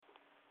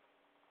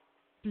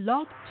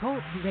Blog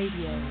Talk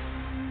Radio.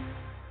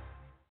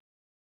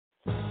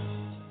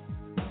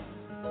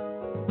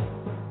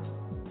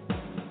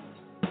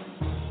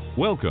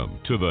 Welcome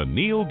to the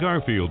Neil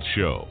Garfield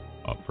Show,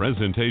 a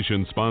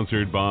presentation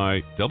sponsored by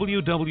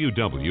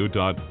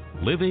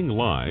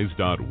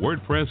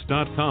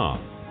www.livinglies.wordpress.com,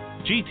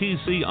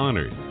 GTC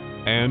Honored,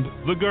 and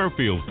The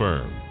Garfield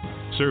Firm,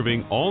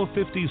 serving all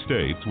 50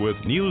 states with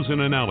news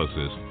and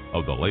analysis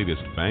of the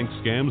latest bank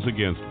scams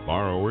against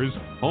borrowers,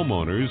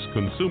 homeowners,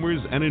 consumers,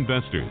 and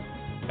investors,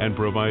 and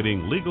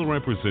providing legal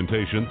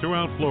representation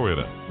throughout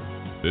Florida.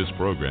 This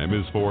program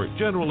is for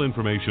general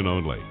information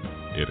only.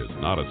 It is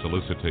not a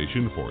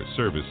solicitation for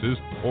services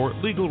or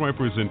legal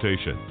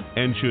representation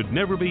and should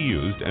never be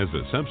used as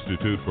a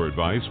substitute for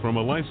advice from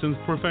a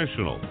licensed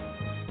professional.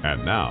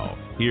 And now,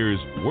 here's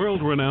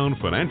world-renowned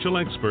financial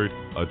expert,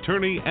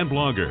 attorney, and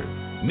blogger,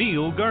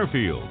 Neil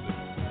Garfield.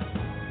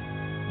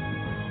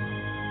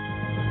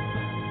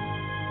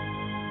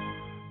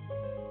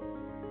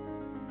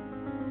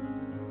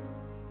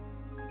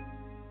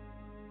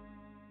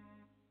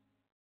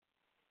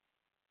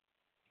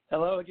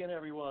 Hello again,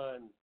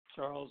 everyone.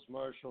 Charles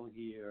Marshall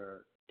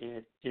here.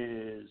 It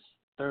is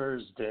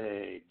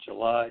Thursday,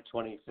 July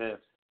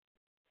 25th,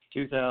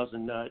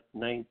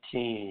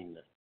 2019.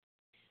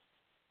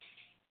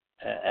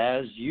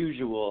 As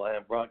usual, I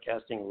am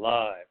broadcasting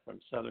live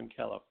from Southern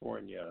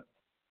California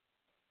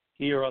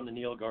here on the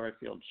Neil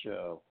Garfield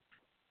Show.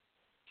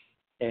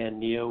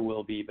 And Neil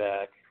will be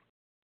back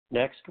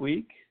next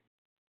week.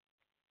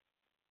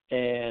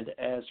 And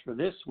as for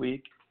this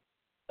week,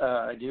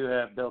 I do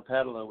have Bill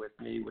Padula with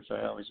me, which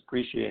I always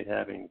appreciate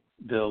having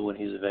Bill when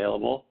he's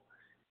available.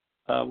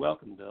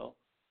 Welcome, Bill.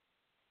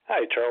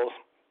 Hi, Charles.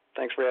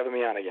 Thanks for having me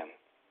on again.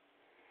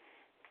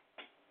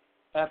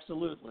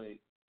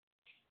 Absolutely.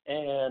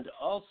 And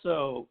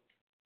also,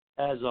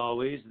 as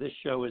always, this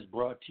show is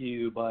brought to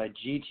you by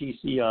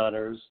GTC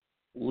Honors,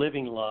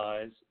 Living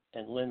Lies,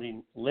 and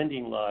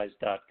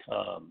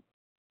lendinglies.com.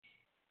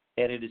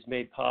 And it is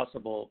made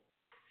possible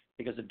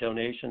because of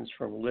donations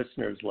from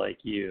listeners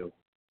like you.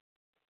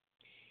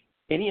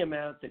 Any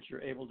amount that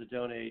you're able to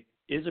donate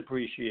is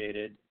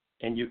appreciated,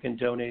 and you can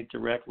donate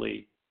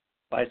directly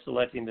by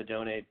selecting the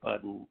donate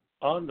button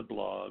on the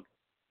blog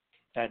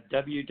at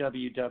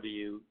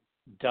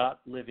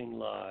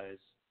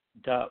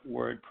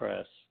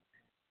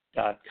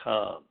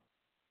www.livinglies.wordpress.com.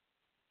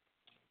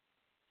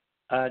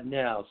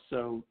 Now,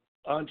 so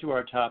on to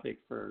our topic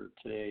for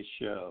today's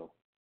show.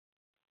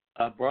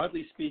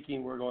 Broadly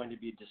speaking, we're going to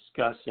be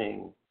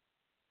discussing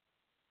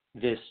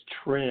this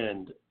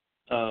trend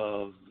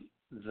of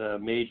the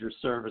major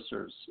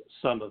servicers,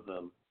 some of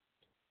them,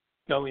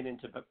 going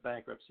into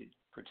bankruptcy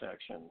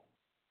protection.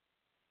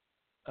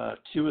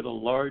 Two of the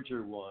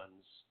larger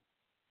ones,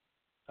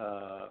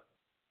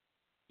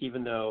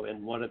 even though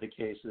in one of the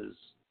cases,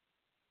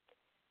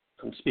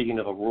 I'm speaking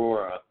of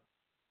Aurora,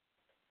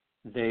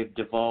 they've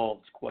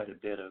devolved quite a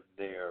bit of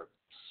their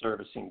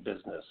servicing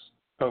business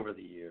over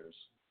the years.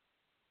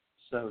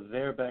 So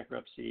their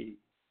bankruptcy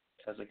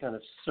as a kind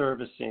of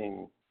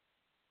servicing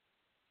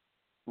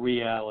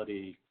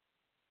reality.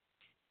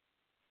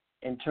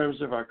 In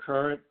terms of our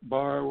current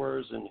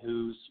borrowers and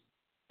who's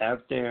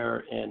out there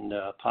in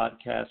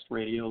podcast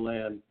radio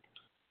land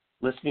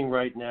listening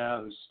right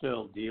now, who's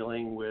still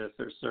dealing with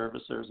their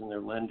servicers and their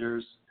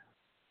lenders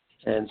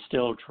and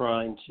still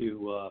trying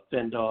to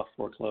fend off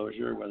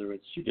foreclosure, whether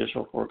it's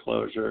judicial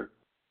foreclosure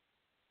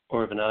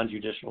or of a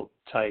non-judicial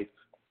type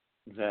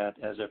that,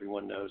 as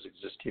everyone knows,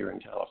 exists here in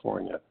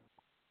California.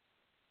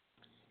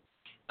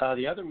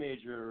 The other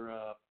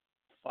major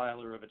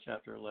filer of a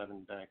Chapter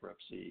 11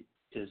 bankruptcy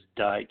is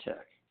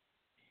Ditech.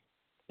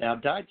 Now,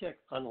 Ditech,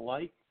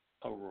 unlike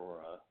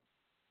Aurora,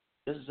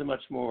 this is a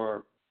much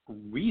more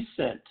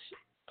recent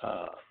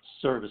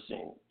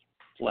servicing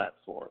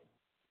platform.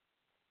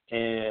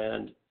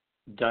 And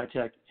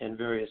Ditech, in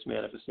various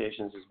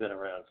manifestations, has been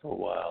around for a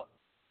while.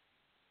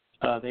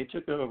 They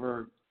took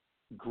over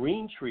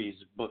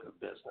Greentree's book of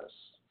business.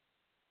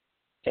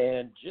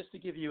 And just to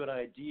give you an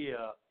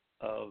idea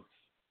of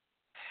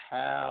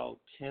how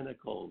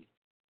tentacled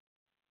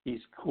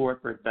these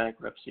corporate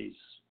bankruptcies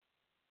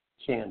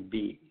can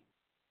be.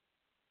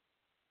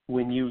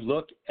 When you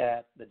look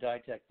at the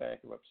Ditech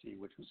bankruptcy,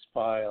 which was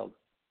filed,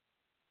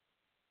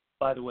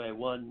 by the way,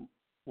 one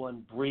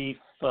brief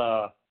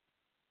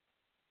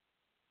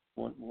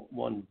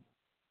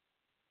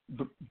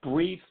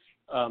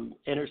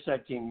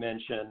intersecting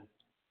mention,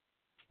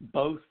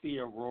 both the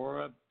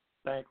Aurora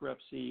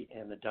bankruptcy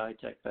and the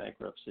Ditech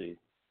bankruptcy.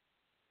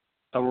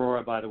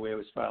 Aurora, by the way,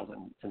 was filed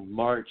in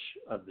March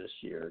of this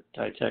year.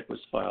 Ditech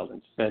was filed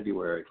in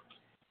February.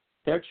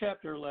 Their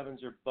Chapter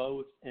 11s are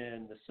both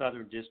in the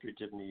Southern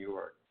District of New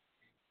York,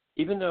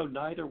 even though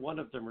neither one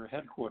of them are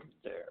headquartered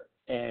there.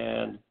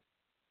 And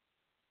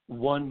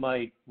one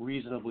might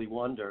reasonably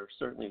wonder,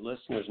 certainly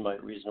listeners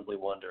might reasonably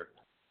wonder,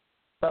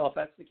 well, if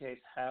that's the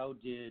case, how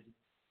did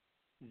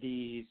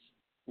these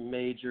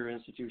major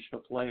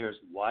institutional players,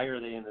 why are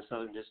they in the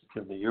Southern District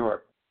of New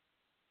York?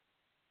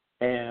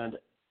 And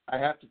I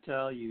have to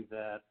tell you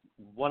that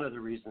one of the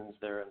reasons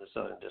they're in the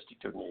Southern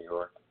District of New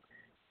York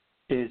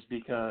is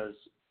because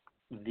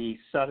the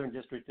Southern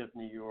District of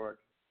New York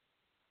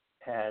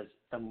has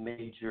a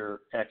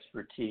major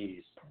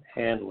expertise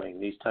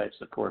handling these types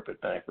of corporate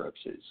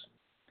bankruptcies.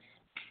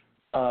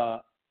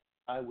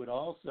 I would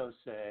also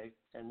say,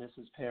 and this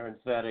is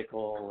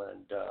parenthetical,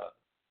 and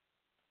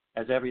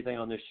as everything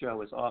on this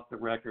show is off the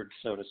record,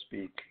 so to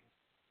speak,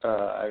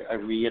 I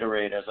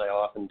reiterate, as I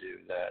often do,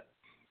 that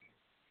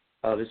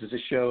this is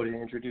a show to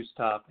introduce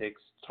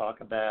topics,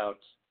 talk about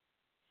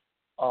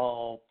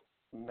all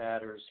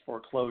matters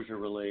foreclosure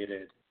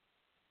related,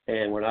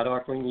 and we're not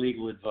offering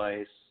legal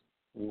advice.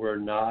 We're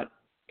not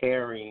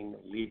airing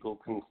legal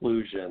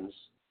conclusions.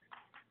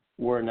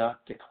 We're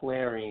not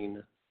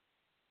declaring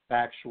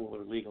factual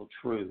or legal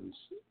truths.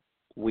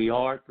 We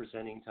are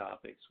presenting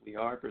topics. We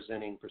are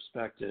presenting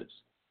perspectives.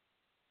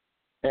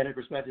 And a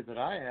perspective that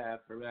I have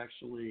from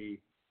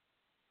actually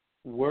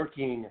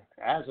working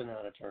as a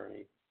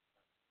non-attorney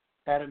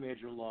at a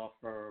major law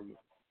firm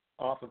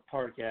off of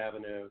Park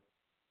Avenue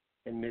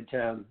in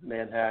Midtown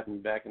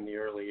Manhattan back in the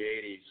early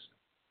 80s,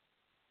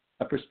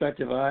 a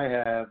perspective I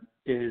have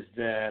is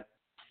that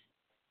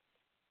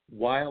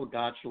while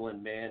Gottschall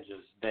and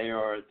Manges, they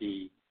are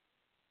the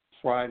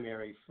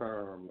primary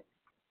firm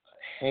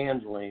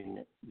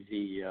handling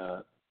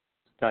the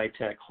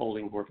Ditech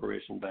Holding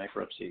Corporation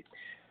bankruptcy,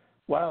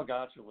 Weil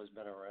Gottschall has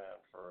been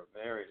around for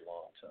a very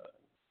long time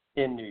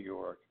in New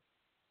York,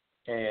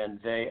 and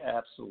they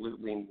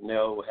absolutely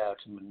know how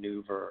to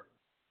maneuver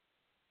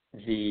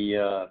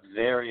the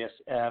various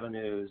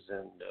avenues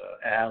and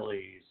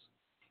alleys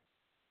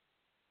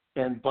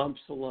and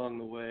bumps along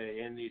the way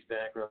in these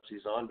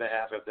bankruptcies on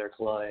behalf of their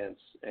clients.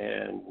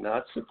 And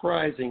not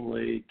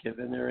surprisingly,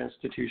 given their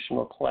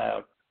institutional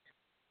clout,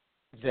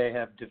 they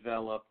have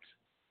developed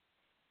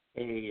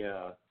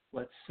a,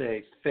 let's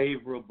say,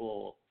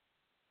 favorable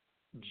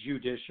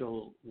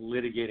judicial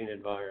litigating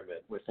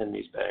environment within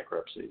these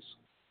bankruptcies.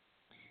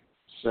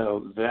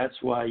 So that's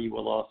why you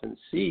will often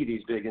see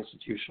these big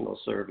institutional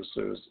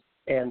servicers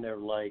and their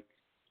like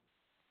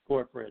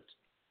corporate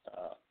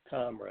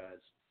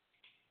comrades.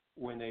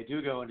 When they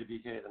do go into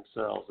BK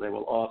themselves, they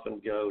will often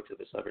go to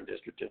the Southern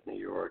District of New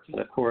York. And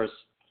of course,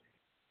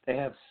 they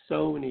have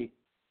so many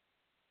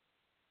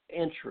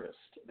interests.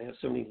 They have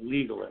so many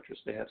legal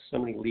interests. They have so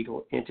many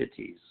legal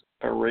entities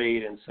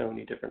arrayed in so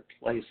many different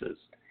places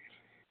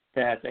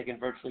that they can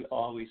virtually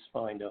always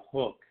find a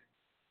hook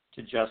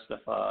to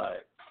justify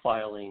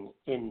filing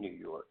in New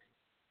York.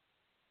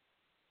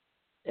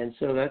 And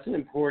so that's an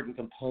important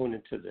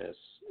component to this.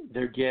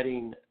 They're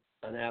getting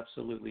an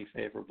absolutely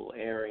favorable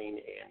airing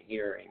and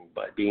hearing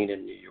by being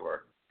in New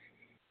York,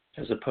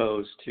 as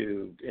opposed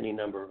to any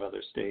number of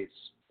other states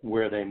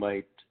where they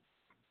might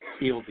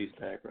field these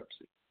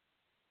bankruptcies.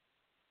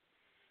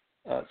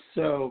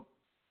 So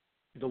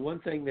the one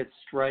thing that's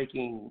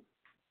striking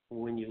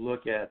when you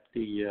look at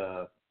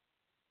the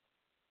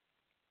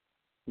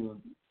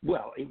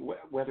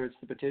whether it's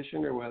the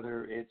petition or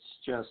whether it's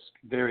just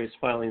various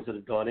filings that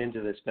have gone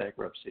into this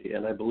bankruptcy,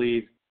 and I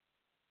believe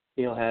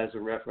Neil has a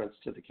reference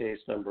to the case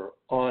number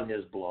on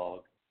his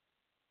blog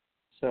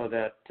so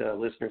that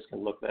listeners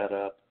can look that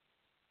up.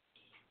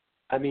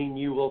 I mean,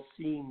 you will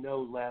see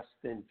no less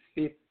than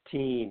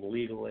 15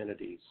 legal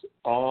entities,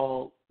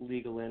 all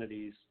legal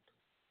entities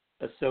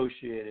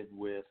associated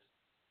with,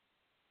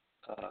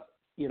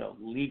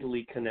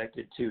 legally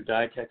connected to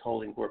Ditech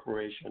Holding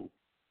Corporation.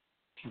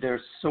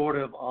 They're sort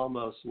of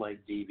almost like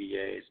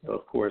DBAs. So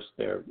of course,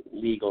 they're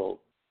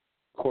legal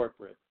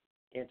corporate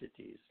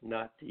entities,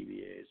 not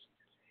DBAs.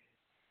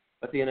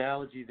 But the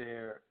analogy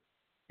there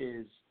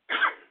is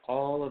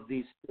all of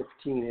these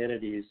 15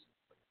 entities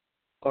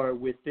are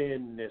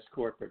within this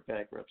corporate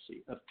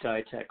bankruptcy of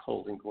Ditech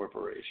Holding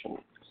Corporation.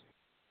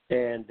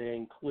 And they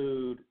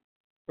include,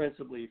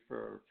 principally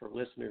for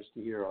listeners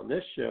to hear on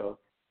this show,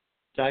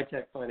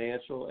 Ditech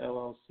Financial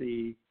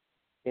LLC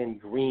and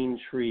Green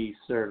Tree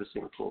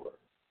Servicing Corp.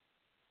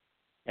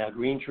 Now,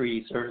 Green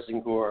Tree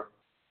Servicing Corp,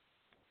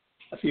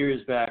 a few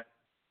years back,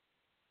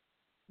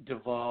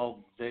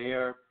 devolved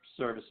their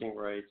servicing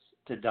rights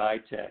to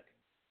Ditech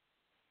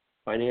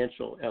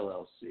Financial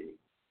LLC.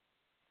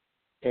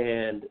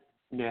 And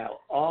now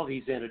all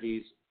these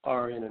entities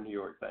are in a New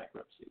York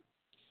bankruptcy.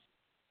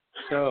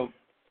 So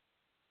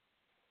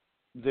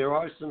there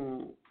are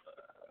some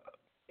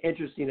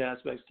interesting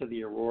aspects to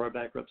the Aurora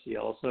bankruptcy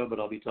also, but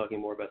I'll be talking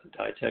more about the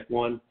Ditech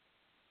one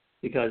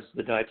because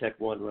the Ditech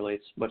one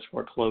relates much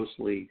more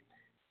closely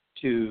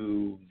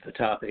to the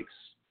topics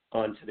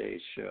on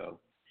today's show.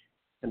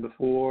 And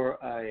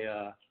before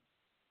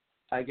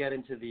I get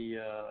into the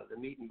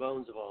meat and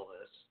bones of all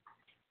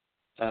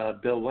this,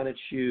 Bill, why don't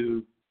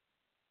you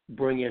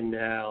bring in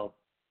now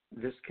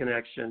this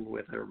connection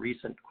with a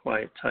recent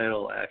quiet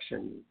title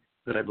action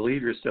that I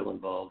believe you're still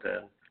involved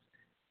in,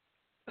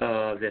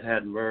 that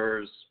had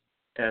MERS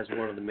as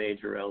one of the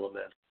major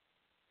elements.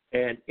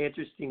 And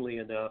interestingly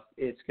enough,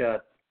 it's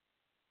got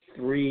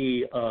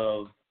 3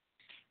 of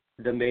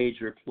the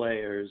major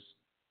players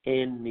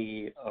in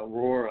the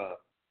Aurora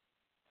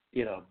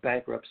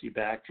bankruptcy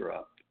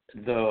backdrop,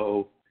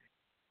 though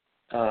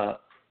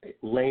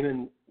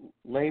Lehman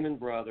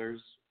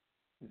Brothers,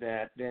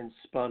 that then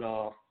spun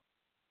off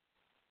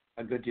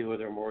a good deal of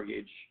their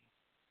mortgage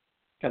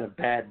kind of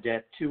bad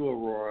debt to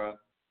Aurora,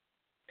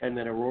 and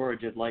then Aurora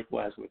did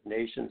likewise with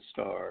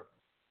Nationstar.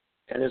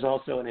 And there's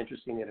also an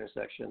interesting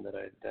intersection that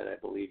I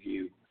believe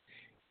you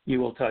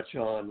will touch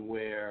on,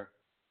 where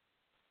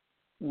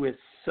with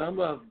some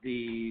of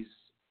these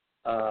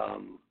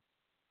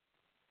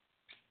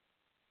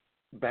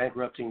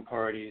bankrupting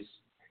parties,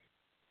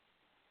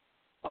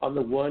 on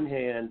the one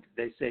hand,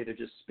 they say they're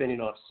just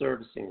spinning off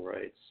servicing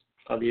rights.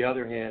 On the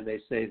other hand, they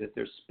say that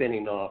they're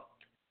spinning off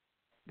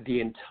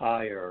the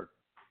entire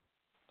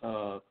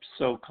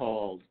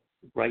so-called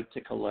right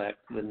to collect,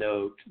 the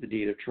note, the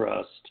deed of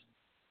trust.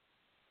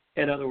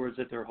 In other words,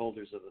 that they're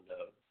holders of the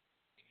note.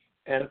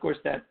 And of course,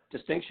 that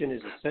distinction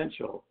is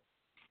essential,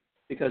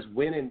 because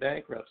when in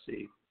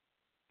bankruptcy,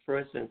 for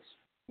instance,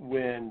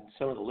 when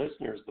some of the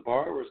listeners, the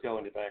borrowers, go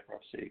into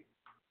bankruptcy,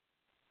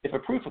 if a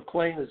proof of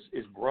claim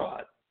is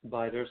brought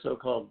by their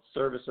so-called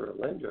servicer or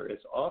lender,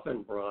 it's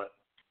often brought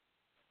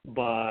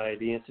by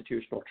the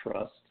institutional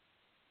trust,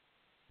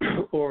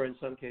 or in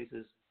some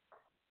cases,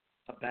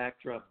 a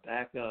backup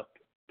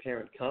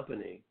parent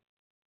company,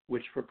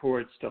 which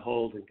purports to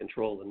hold and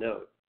control the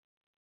note.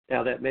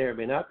 Now, that may or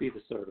may not be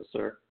the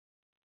servicer.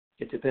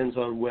 It depends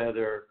on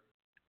whether,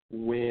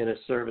 when a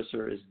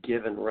servicer is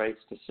given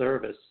rights to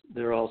service,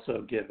 they're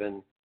also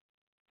given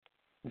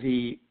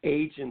the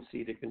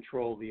agency to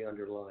control the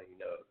underlying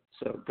note.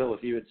 So, Bill,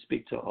 if you would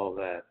speak to all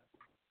that.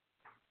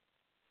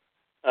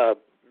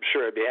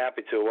 Sure, I'd be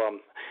happy to.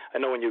 I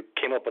know when you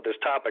came up with this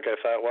topic, I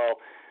thought, well,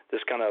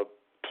 this kind of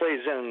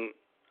plays in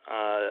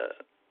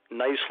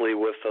nicely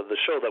with the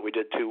show that we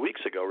did 2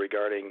 weeks ago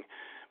regarding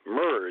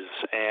MERS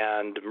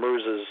and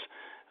MERS's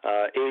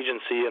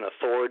agency and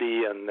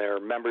authority and their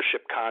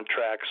membership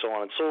contracts, so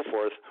on and so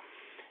forth.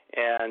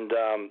 And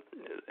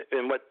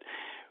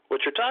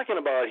what you're talking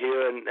about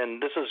here, and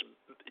this is,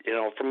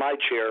 from my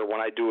chair when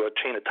I do a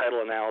chain of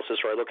title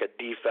analysis, where I look at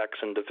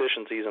defects and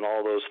deficiencies and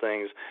all those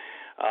things,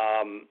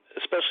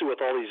 especially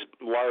with all these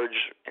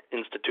large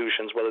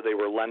institutions, whether they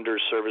were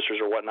lenders,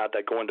 servicers, or whatnot,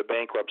 that go into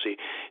bankruptcy,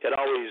 it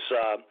always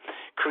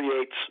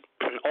creates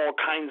all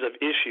kinds of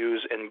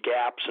issues and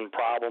gaps and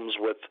problems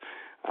with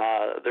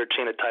their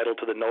chain of title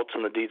to the notes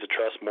and the deeds of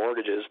trust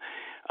mortgages.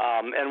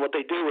 And what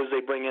they do is they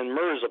bring in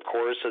MERS, of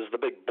course, as the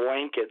big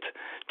blanket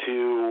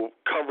to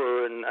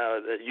cover and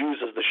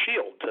use as the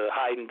shield to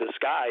hide and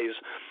disguise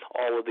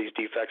all of these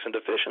defects and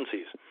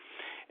deficiencies.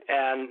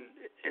 And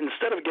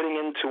instead of getting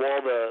into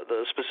all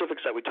the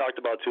specifics that we talked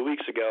about 2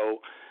 weeks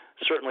ago,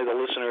 certainly the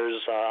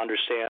listeners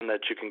understand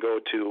that you can go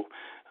to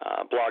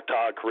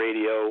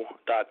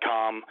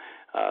blogtalkradio.com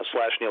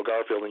 /Neil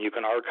Garfield, and you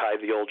can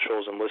archive the old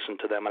shows and listen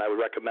to them. And I would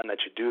recommend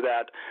that you do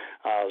that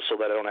so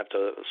that I don't have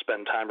to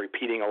spend time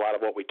repeating a lot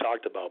of what we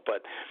talked about.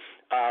 But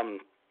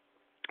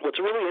what's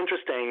really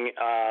interesting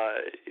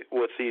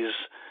with these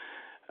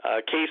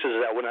cases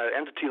is that when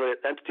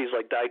entities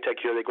like Ditech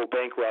here, they go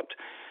bankrupt,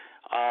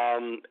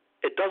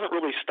 it doesn't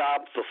really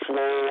stop the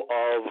flow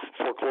of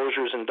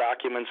foreclosures and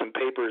documents and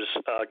papers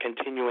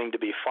continuing to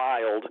be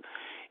filed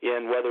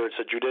in whether it's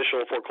a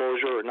judicial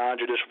foreclosure or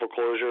non-judicial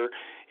foreclosure.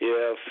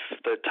 If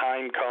the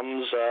time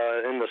comes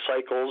in the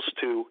cycles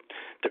to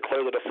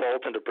declare the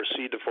default and to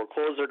proceed to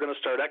foreclose, they're going to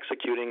start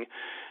executing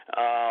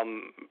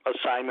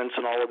assignments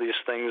and all of these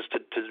things to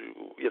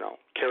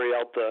carry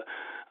out the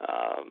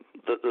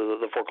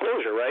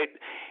foreclosure, right?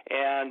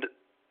 And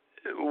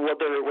what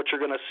you're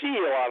going to see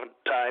a lot of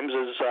times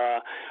is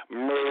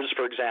MERS,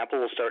 for example,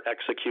 will start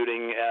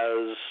executing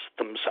as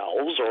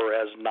themselves or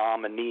as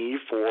nominee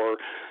for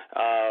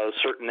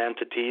certain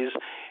entities,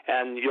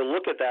 and you'll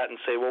look at that and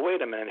say, well,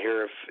 wait a minute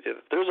here. If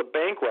there's a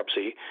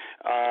bankruptcy,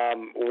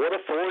 what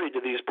authority do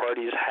these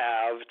parties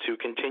have to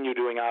continue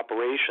doing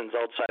operations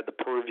outside the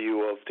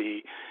purview of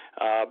the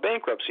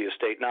bankruptcy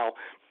estate? Now,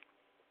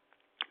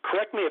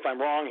 correct me if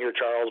I'm wrong here,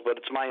 Charles, but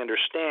it's my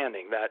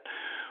understanding that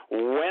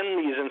when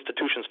these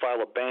institutions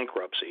file a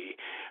bankruptcy,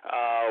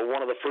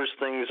 one of the first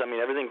things,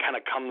 everything kind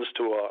of comes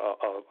to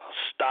a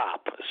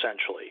stop,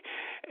 essentially.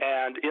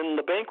 And in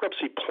the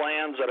bankruptcy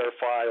plans that are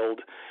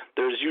filed,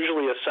 there's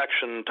usually a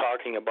section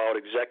talking about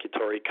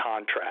executory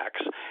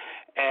contracts.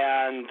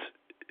 And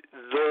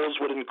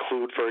those would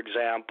include, for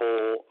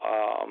example,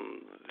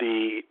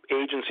 the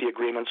agency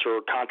agreements or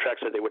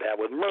contracts that they would have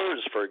with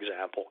MERS, for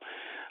example.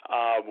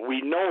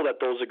 We know that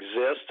those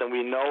exist, and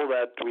we know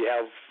that we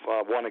have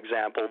one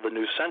example, the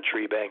New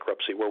Century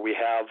bankruptcy, where we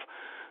have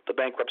the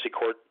bankruptcy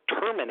court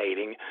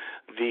terminating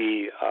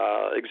the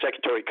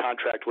executory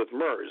contract with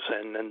MERS,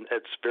 and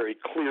it's very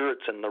clear,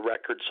 it's in the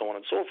record, so on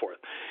and so forth.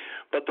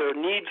 But there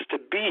needs to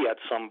be, at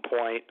some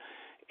point,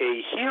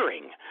 a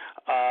hearing,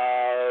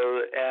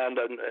 and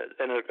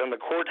the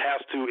court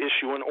has to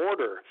issue an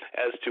order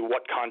as to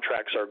what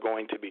contracts are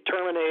going to be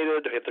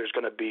terminated, if there's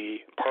going to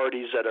be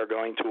parties that are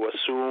going to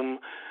assume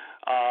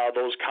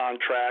those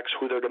contracts,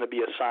 who they're going to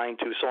be assigned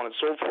to, so on and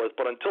so forth.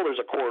 But until there's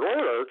a court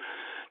order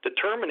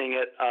determining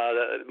it,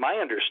 my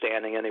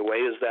understanding anyway,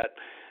 is that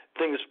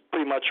things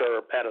pretty much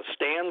are at a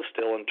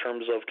standstill in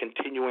terms of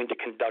continuing to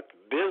conduct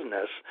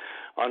business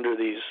under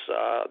these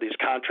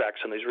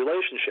contracts and these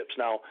relationships.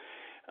 Now,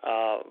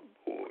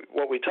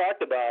 what we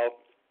talked about,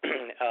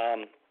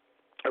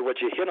 or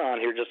what you hit on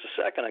here just a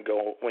second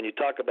ago, when you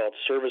talk about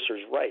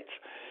servicers' rights,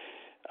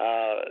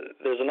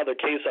 there's another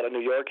case out of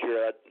New York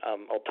here.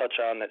 I'll touch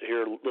on it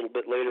here a little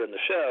bit later in the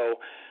show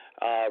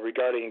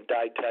regarding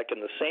Ditech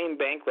in the same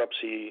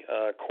bankruptcy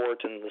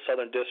court in the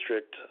Southern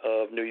District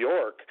of New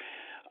York.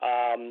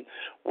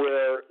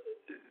 Where,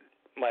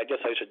 I guess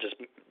I should just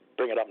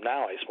bring it up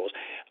now, I suppose.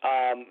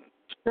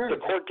 Sure. The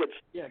court gets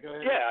go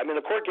ahead.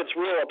 the court gets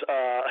ruled.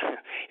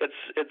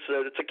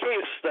 It's a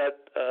case that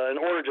an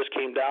order just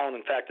came down.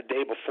 In fact, the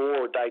day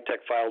before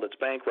Ditech filed its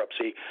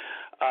bankruptcy,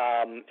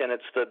 and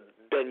it's the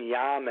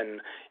Benyamin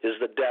is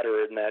the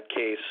debtor in that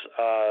case,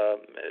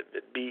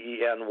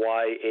 Benyamin,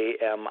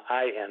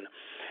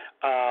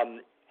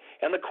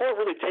 and the court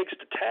really takes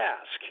to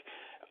task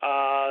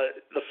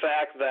the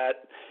fact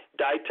that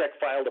Ditech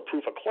filed a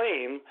proof of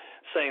claim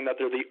saying that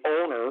they're the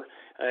owner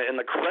and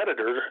the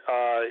creditor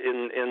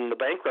in the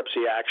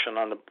bankruptcy action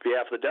on the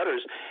behalf of the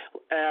debtors,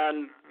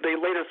 and they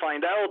later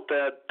find out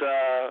that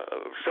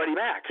Freddie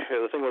Mac,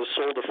 the thing was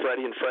sold to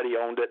Freddie, and Freddie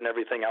owned it and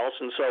everything else,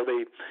 and so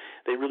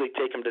they really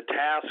take them to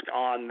task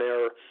on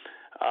their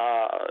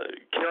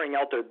carrying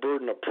out their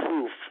burden of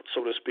proof,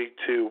 so to speak,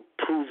 to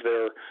prove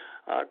their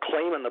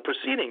claim in the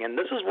proceeding, and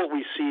this is what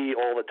we see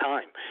all the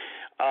time.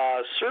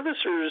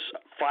 Servicers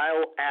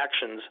file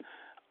actions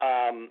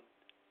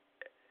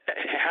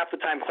half the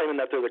time claiming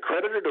that they're the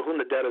creditor to whom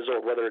the debt is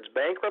owed, whether it's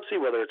bankruptcy,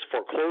 whether it's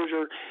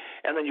foreclosure,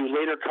 and then you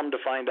later come to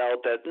find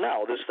out that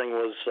no, this thing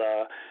was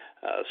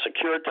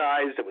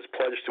securitized, it was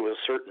pledged to a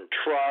certain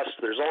trust,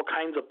 there's all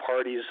kinds of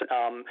parties,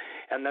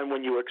 and then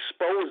when you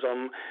expose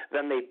them,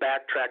 then they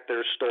backtrack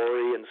their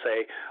story and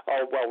say,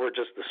 oh, well, we're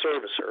just the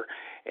servicer.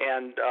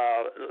 And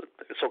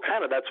so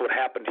kind of that's what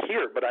happened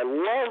here. But I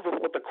love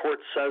what the court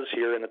says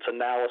here in its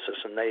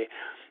analysis, and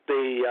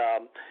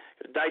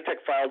Ditech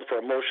filed for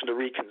a motion to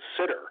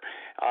reconsider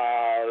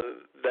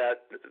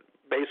that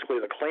basically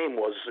the claim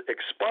was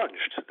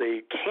expunged.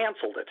 They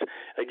canceled it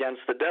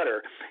against the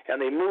debtor,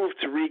 and they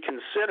moved to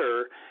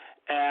reconsider,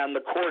 and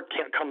the court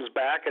comes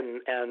back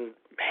and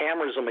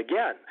hammers them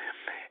again.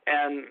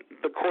 And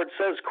the court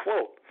says,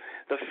 quote,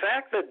 the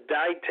fact that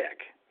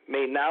Ditech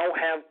may now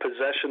have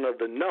possession of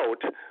the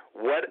note,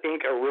 what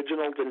Inc.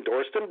 original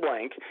endorsed in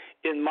blank,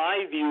 in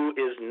my view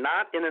is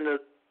not in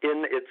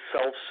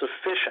itself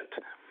sufficient.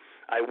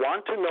 I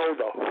want to know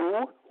the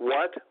who,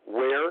 what,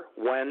 where,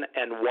 when,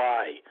 and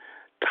why.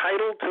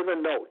 Title to the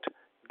note,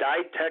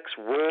 Ditech's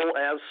role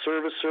as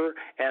servicer,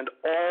 and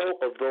all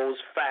of those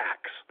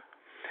facts.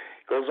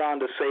 Goes on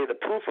to say the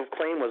proof of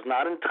claim was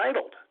not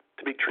entitled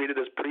to be treated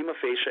as prima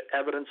facie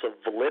evidence of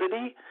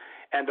validity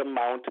and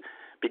amount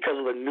because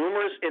of the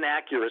numerous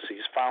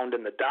inaccuracies found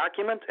in the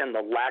document and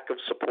the lack of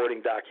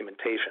supporting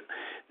documentation.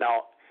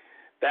 Now,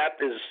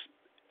 that is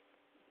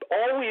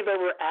all we've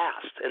ever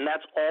asked, and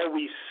that's all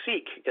we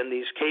seek in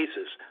these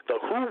cases, the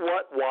who,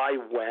 what, why,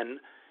 when,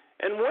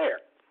 and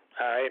where.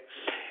 All right,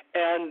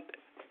 and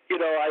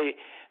I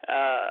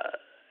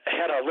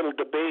had a little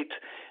debate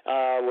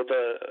with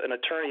an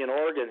attorney in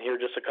Oregon here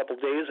just a couple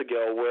days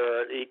ago,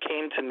 where he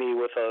came to me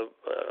with a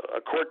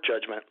court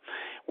judgment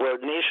where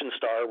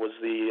Nationstar was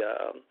the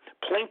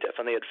plaintiff,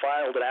 and they had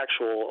filed an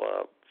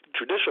actual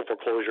judicial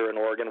foreclosure in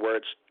Oregon, where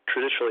it's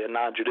traditionally a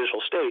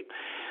non-judicial state.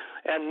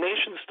 And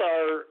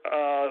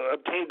Nationstar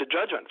obtained a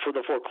judgment for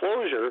the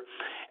foreclosure,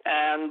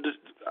 and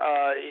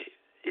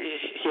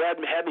he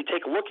had me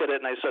take a look at it,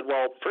 and I said,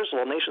 well, first of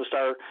all,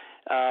 Nationstar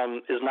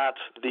is not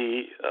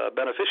the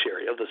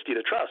beneficiary of this deed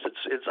of trust.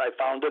 I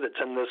found it. It's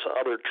in this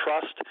other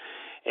trust,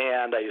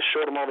 and I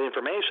showed him all the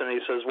information, and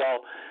he says,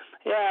 well,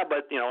 yeah,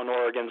 but in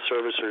Oregon,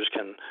 servicers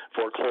can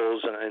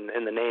foreclose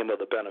in the name of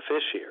the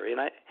beneficiary.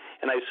 And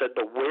I said,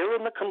 but where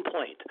in the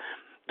complaint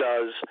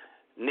does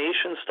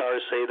Nationstar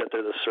say that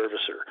they're the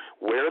servicer?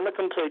 Where in the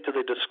complaint do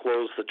they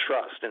disclose the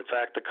trust? In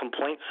fact, the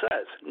complaint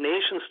says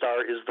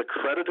Nationstar is the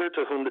creditor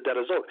to whom the debt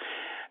is owed.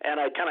 And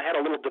I kind of had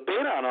a little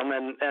debate on him,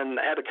 and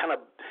I had to kind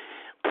of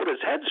put his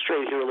head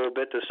straight here a little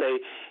bit to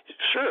say,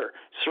 sure,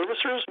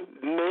 servicers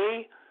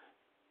may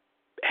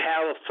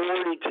have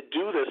authority to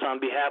do this on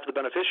behalf of the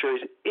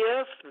beneficiaries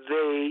if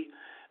they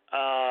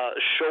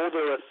show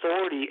their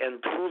authority and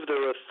prove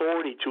their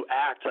authority to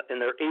act in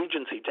their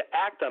agency, to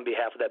act on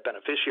behalf of that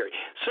beneficiary.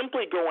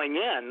 Simply going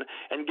in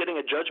and getting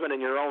a judgment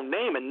in your own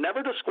name and never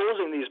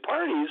disclosing these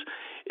parties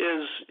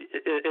is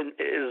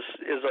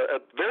a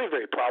very,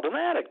 very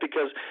problematic,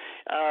 because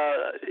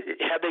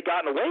had they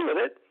gotten away with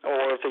it,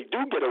 or if they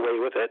do get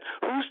away with it,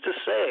 who's to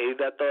say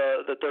that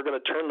they're going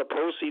to turn the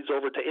proceeds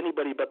over to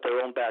anybody but their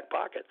own back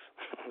pockets?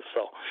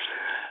 So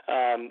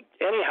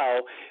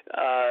anyhow,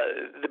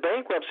 the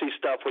bankruptcy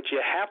stuff, which you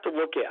have to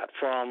look at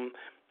from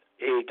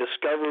a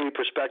discovery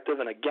perspective,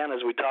 and again,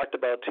 as we talked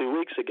about 2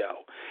 weeks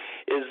ago,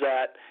 is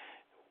that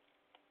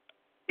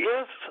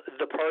if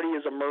the party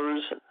is a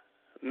MERS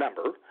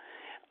member,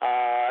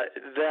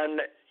 then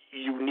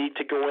you need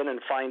to go in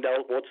and find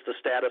out what's the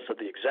status of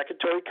the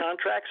executory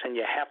contracts, and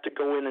you have to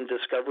go in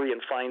discovery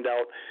and find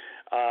out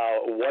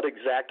what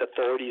exact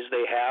authorities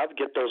they have,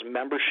 get those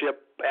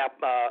membership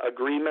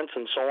agreements,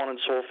 and so on and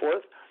so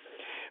forth.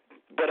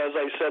 But as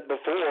I said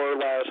before,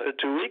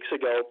 2 weeks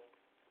ago,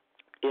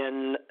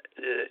 in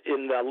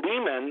the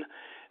Lehman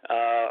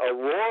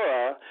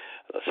Aurora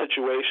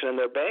situation and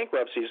their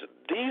bankruptcies,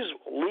 these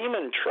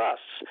Lehman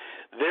trusts,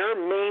 their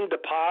main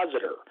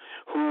depositor,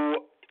 who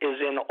is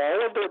in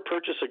all of their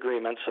purchase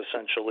agreements,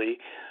 essentially,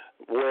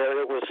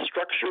 where it was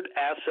Structured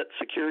Asset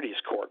Securities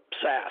Corp,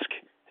 SASC,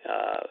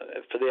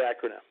 for the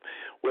acronym,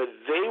 where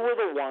they were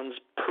the ones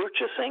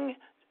purchasing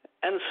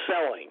and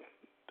selling,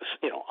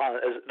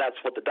 that's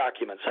what the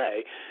documents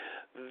say,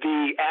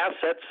 the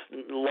assets,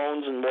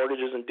 loans, and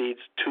mortgages and deeds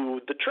to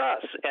the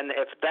trust. And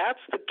if that's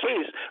the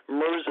case,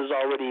 MERS has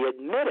already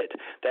admitted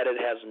that it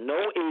has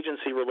no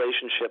agency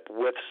relationship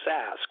with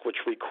SASC, which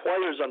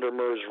requires under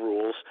MERS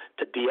rules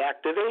to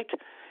deactivate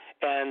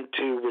and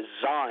to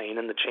resign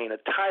in the chain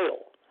of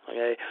title.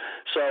 Okay,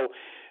 so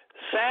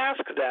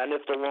SASC then,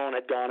 if the loan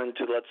had gone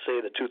into, let's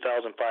say, the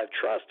 2005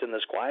 trust in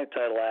this quiet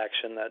title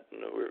action that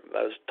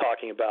I was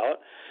talking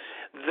about,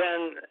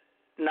 then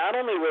not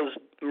only was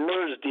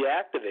MERS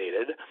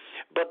deactivated,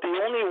 but the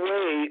only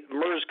way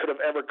MERS could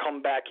have ever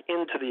come back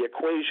into the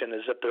equation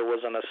is if there was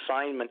an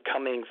assignment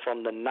coming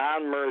from the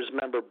non-MERS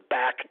member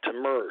back to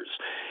MERS.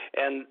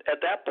 And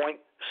at that point,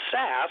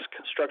 SASC,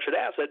 Structured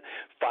Asset,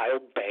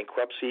 filed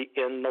bankruptcy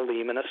in the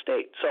Lehman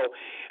estate. So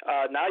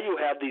now you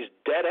have these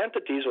dead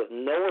entities with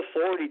no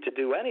authority to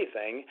do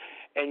anything,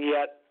 and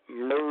yet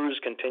MERS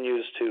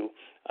continues to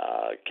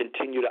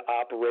continue to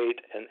operate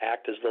and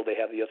act as though they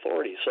have the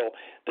authority. So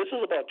this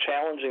is about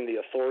challenging the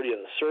authority of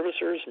the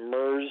servicers,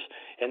 MERS,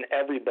 and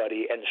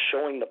everybody, and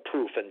showing the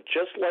proof. And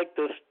just like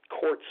this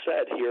court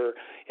said here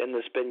in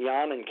this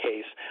Benyamin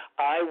case,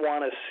 I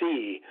want to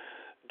see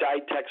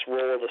Ditech's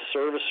role of a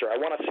servicer. I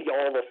want to see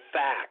all the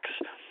facts.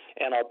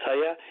 And I'll tell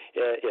you,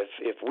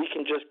 if we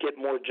can just get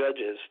more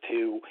judges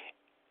to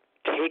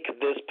take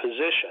this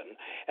position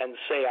and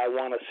say, I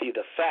want to see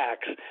the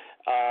facts,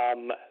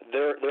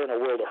 they're in a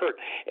world of hurt.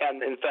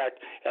 And in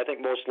fact, I think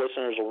most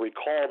listeners will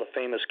recall the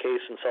famous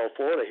case in South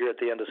Florida here at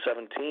the end of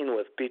 2017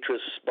 with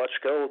Beatrice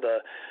Butchko, the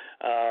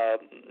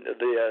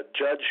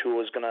judge who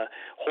was going to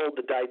hold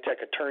the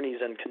Ditech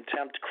attorneys in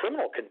contempt,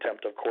 criminal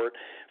contempt of court,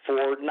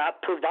 for not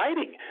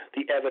providing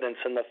the evidence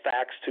and the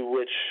facts to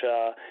which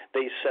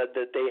they said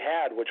that they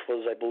had, which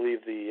was, I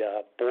believe,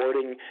 the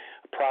boarding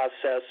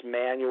process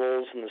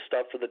manuals and the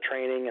stuff for the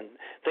training and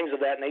things of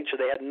that nature.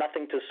 They had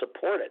nothing to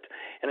support it.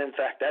 And in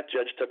fact, that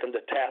judge took him to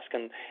task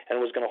and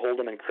was going to hold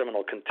him in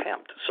criminal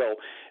contempt. So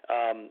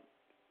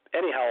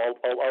anyhow,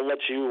 I'll let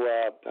you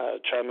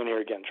chime in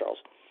here again, Charles.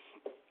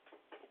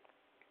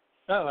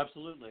 Oh,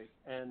 absolutely.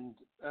 And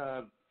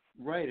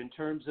right, in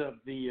terms of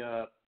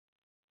the,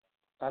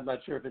 I'm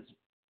not sure if it's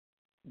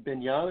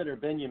Benyamin or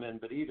Benjamin,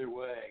 but either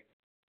way,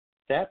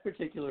 that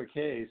particular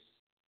case,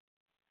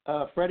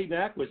 Freddie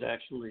Mac was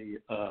actually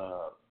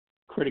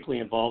critically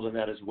involved in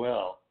that as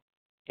well.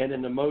 And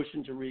in the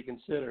motion to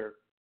reconsider,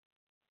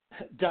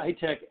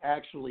 Ditech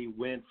actually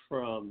went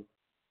from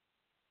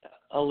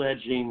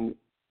alleging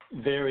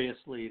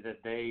variously that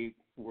they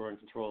were in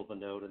control of the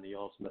note and the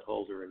ultimate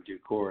holder in due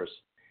course.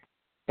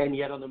 And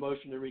yet on the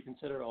motion to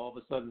reconsider, all of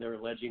a sudden they're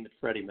alleging that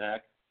Freddie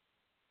Mac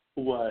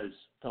was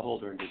the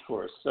holder in due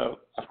course. So,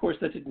 of course,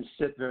 that didn't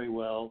sit very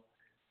well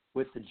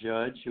with the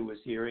judge who was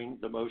hearing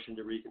the motion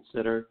to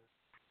reconsider,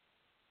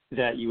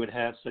 that you would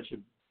have such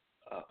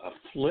a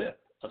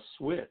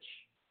switch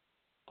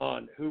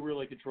on who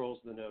really controls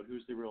the note,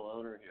 who's the real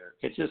owner here.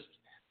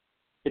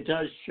 It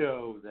does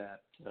show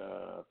that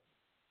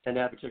in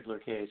that particular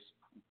case,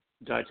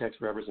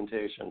 Ditech's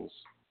representations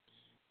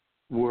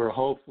were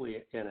hopefully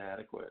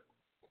inadequate.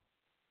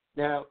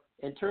 Now,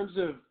 in terms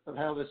of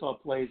how this all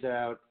plays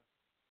out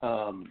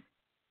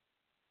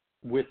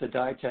with the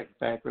Ditech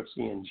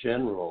bankruptcy in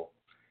general,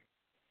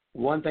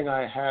 one thing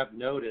I have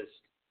noticed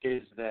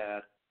is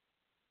that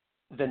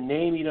the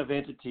naming of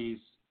entities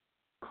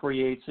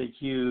creates a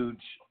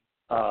huge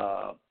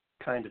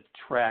kind of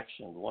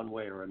traction one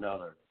way or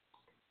another,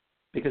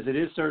 because it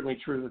is certainly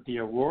true that the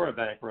Aurora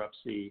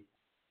bankruptcy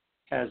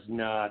has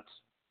not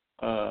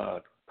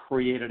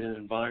created an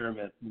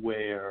environment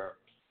where,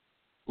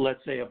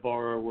 let's say, a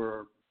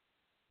borrower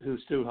who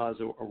still has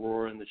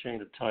Aurora in the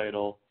chain of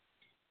title,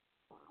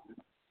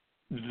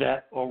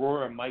 that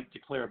Aurora might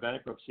declare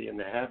bankruptcy, and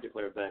they have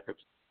declared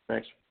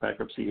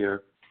bankruptcy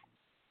here,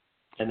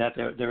 and that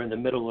they're in the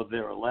middle of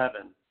their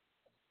 11.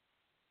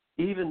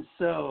 Even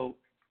so,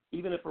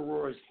 even if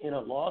Aurora is in a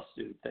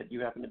lawsuit that you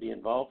happen to be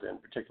involved in,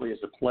 particularly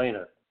as a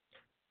plaintiff,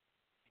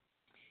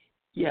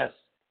 yes,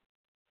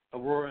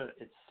 Aurora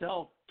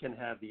itself can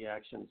have the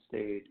action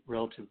stayed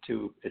relative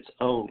to its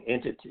own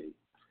entity.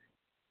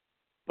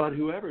 But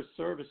whoever's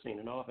servicing,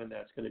 and often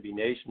that's going to be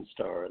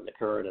Nationstar in the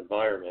current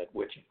environment,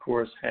 which of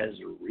course has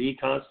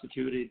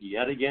reconstituted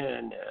yet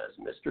again as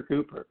Mr.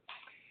 Cooper,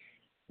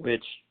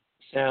 which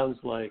sounds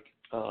like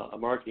a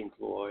marketing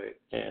ploy,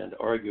 and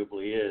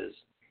arguably is.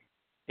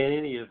 In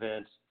any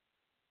event,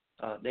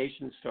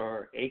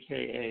 Nationstar,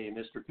 a.k.a.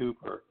 Mr.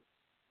 Cooper,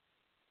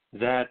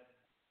 that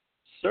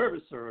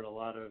servicer and a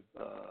lot of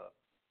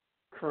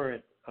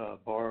current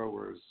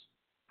borrowers,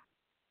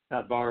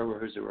 not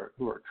borrowers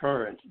who are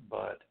current,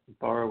 but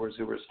borrowers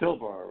who are still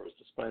borrowers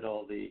despite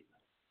all the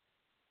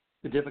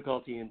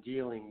difficulty in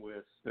dealing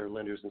with their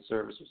lenders and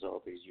servicers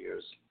all these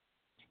years.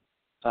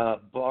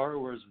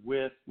 Borrowers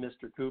with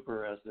Mr.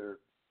 Cooper as their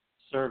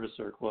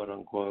servicer, quote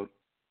unquote,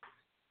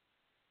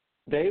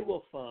 they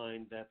will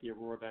find that the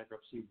Aurora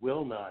bankruptcy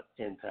will not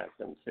impact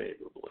them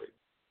favorably.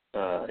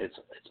 It's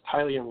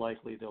highly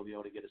unlikely they'll be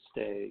able to get a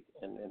stay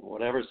in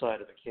whatever side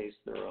of the case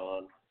they're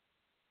on.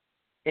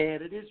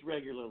 And it is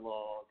regular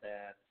law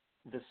that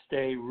the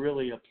stay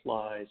really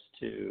applies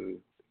to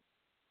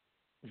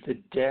the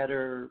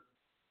debtor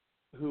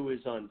who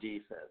is on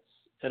defense.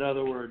 In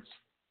other words,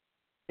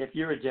 if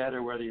you're a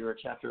debtor, whether you're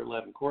a Chapter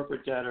 11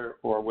 corporate debtor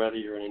or whether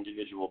you're an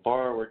individual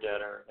borrower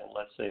debtor, and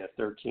let's say a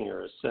 13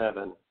 or a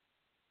 7,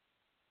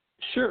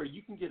 sure,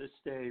 you can get a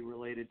stay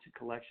related to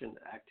collection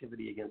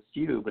activity against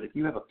you, but if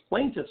you have a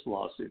plaintiff's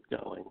lawsuit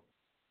going,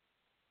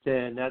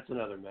 then that's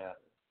another matter.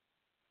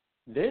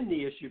 Then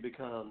the issue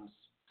becomes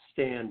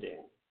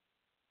standing,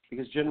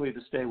 because generally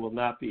the stay will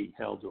not be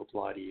held to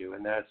apply to you,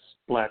 and that's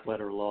black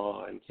letter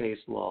law and case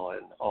law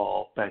in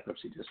all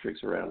bankruptcy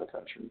districts around the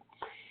country.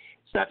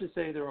 It's not to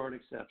say there aren't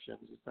exceptions.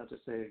 It's not to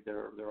say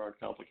there aren't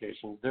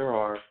complications. There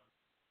are,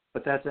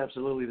 but that's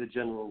absolutely the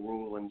general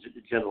rule and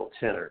general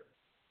tenor.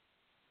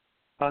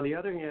 On the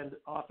other hand,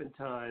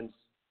 oftentimes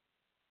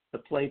the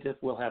plaintiff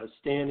will have a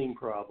standing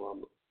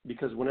problem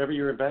because whenever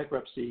you're in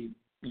bankruptcy,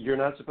 you're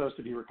not supposed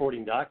to be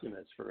recording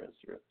documents, for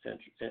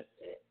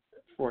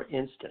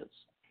instance.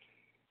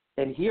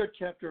 And here at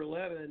Chapter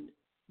 11,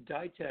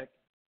 Ditech,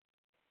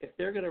 if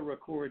they're going to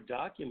record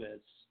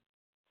documents,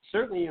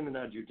 certainly in the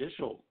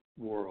non-judicial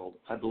world,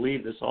 I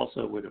believe this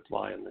also would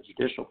apply in the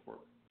judicial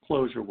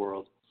foreclosure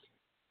world.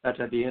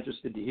 I'd be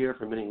interested to hear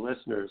from any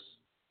listeners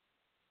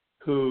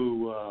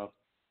who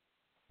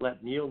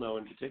let Neil know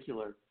in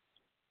particular,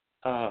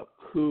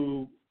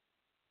 who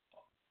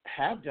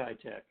have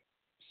Ditech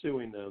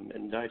suing them,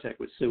 and Ditech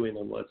was suing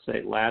them, let's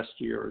say, last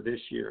year or this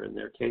year, and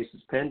their case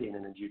is pending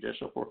in a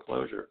judicial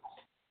foreclosure.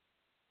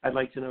 I'd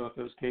like to know if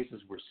those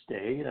cases were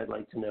stayed. I'd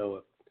like to know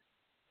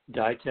if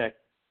Ditech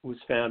was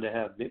found to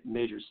have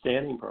major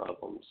standing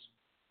problems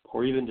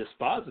or even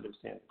dispositive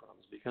standing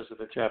problems because of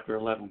their Chapter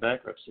 11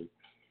 bankruptcy,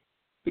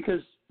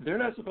 because they're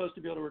not supposed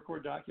to be able to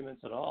record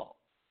documents at all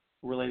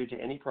related to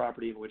any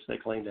property in which they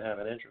claim to have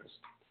an interest,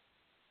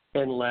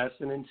 unless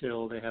and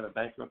until they have a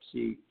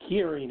bankruptcy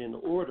hearing in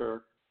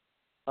order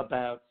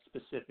about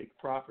specific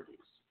properties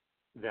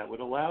that would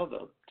allow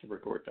them to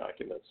record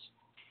documents.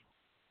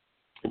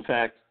 In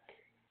fact,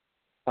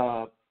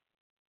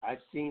 I've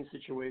seen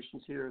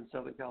situations here in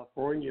Southern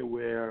California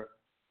where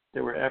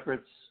there were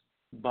efforts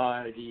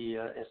by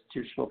the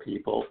institutional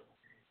people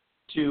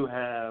to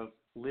have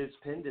Lis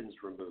Pendens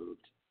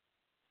removed.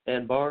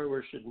 And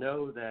borrowers should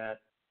know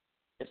that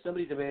if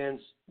somebody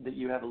demands that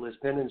you have a Lis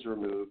Pendens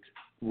removed,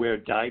 where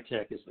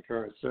Ditech is the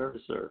current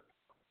servicer,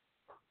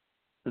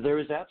 there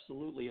is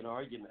absolutely an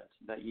argument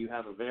that you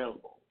have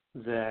available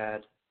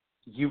that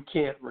you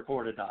can't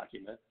record a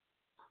document.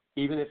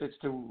 Even if it's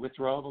to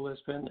withdraw the Lis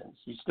Pendens,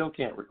 you still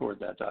can't record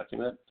that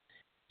document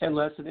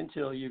unless and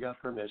until you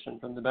got permission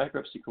from the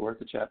bankruptcy court,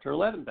 the Chapter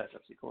 11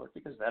 bankruptcy court,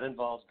 because that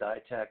involves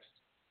Ditech's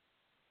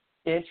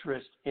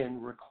interest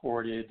in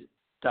recorded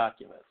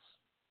documents.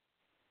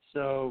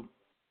 So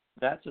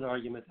that's an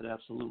argument that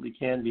absolutely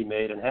can be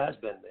made and has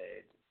been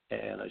made,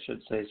 and I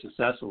should say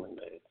successfully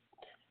made.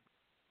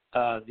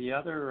 The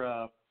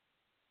other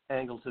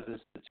angle to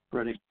this that's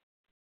critical.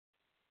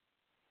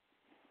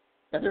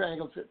 Another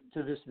angle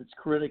to this that's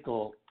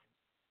critical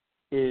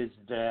is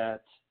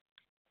that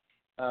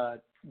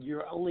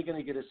you're only going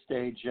to get a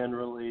stay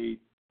generally,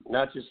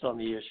 not just on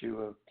the issue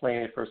of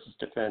plaintiff versus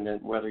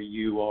defendant, whether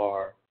you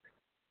are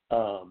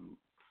on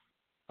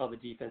the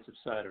defensive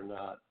side or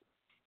not,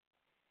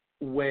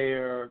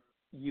 where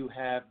you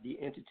have the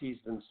entities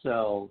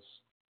themselves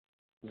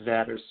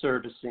that are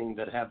servicing,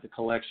 that have the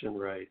collection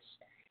rights.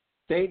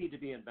 They need to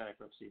be in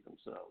bankruptcy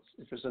themselves.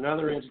 If there's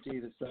another entity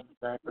that's in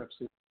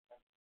bankruptcy,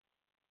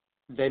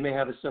 they may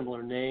have a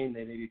similar name,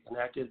 they may be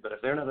connected, but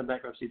if they're not in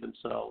bankruptcy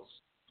themselves,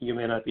 you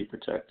may not be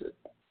protected.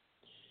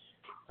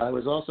 I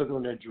was also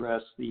going to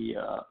address the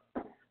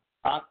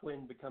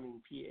Ocwen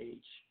becoming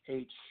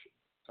PHH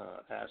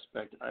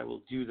aspect. I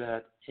will do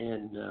that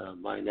in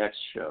my next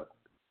show.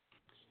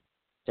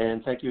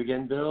 And thank you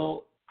again,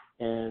 Bill,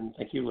 and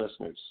thank you,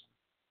 listeners.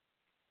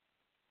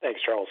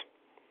 Thanks, Charles.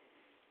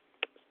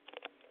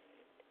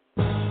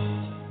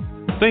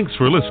 Thanks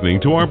for listening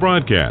to our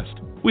broadcast.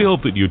 We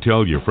hope that you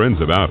tell your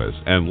friends about us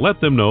and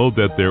let them know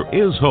that there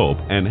is hope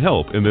and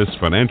help in this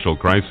financial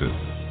crisis.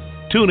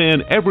 Tune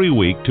in every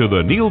week to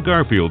The Neil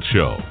Garfield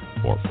Show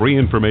for free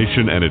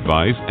information and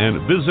advice,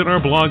 and visit our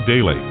blog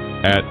daily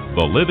at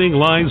The Living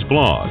Lies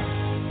blog.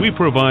 We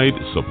provide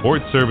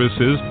support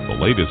services, the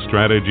latest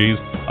strategies,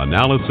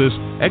 analysis,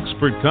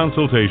 expert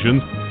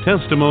consultations,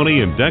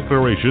 testimony, and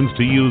declarations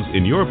to use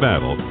in your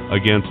battle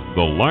against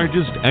the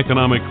largest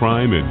economic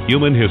crime in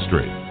human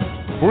history.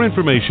 For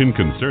information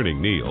concerning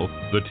Neil,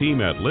 the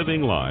team at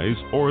Living Lies,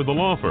 or the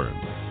law firm,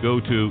 go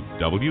to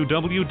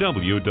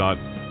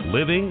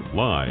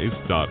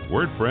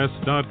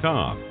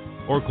www.livinglies.wordpress.com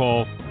or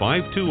call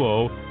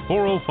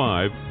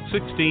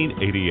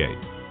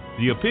 520-405-1688.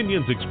 The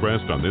opinions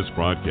expressed on this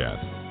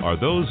broadcast are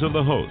those of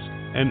the host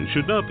and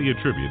should not be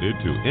attributed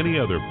to any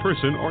other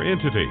person or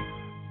entity.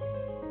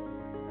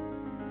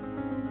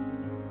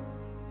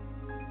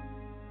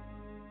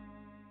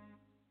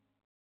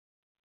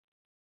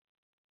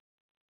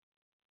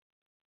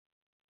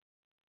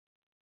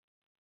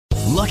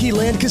 Lucky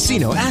Land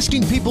Casino,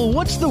 asking people,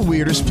 what's the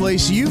weirdest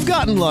place you've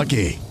gotten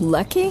lucky?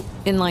 Lucky?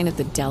 In line at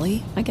the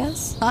deli, I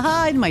guess?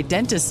 Aha, in my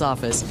dentist's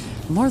office.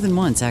 More than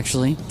once,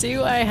 actually.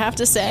 Do I have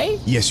to say?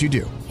 Yes, you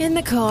do. In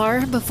the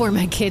car before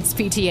my kids'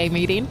 PTA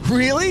meeting.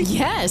 Really?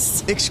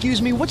 Yes. Excuse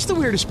me, what's the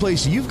weirdest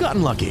place you've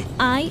gotten lucky?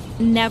 I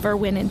never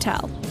win and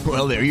tell.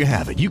 Well, there you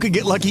have it. You can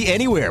get lucky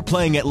anywhere,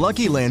 playing at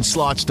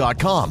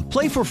LuckyLandSlots.com.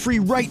 Play for free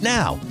right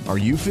now. Are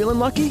you feeling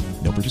lucky?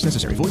 No purchase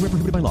necessary. Void where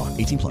prohibited by law.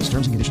 18+.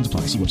 Terms and conditions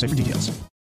apply. See website for details.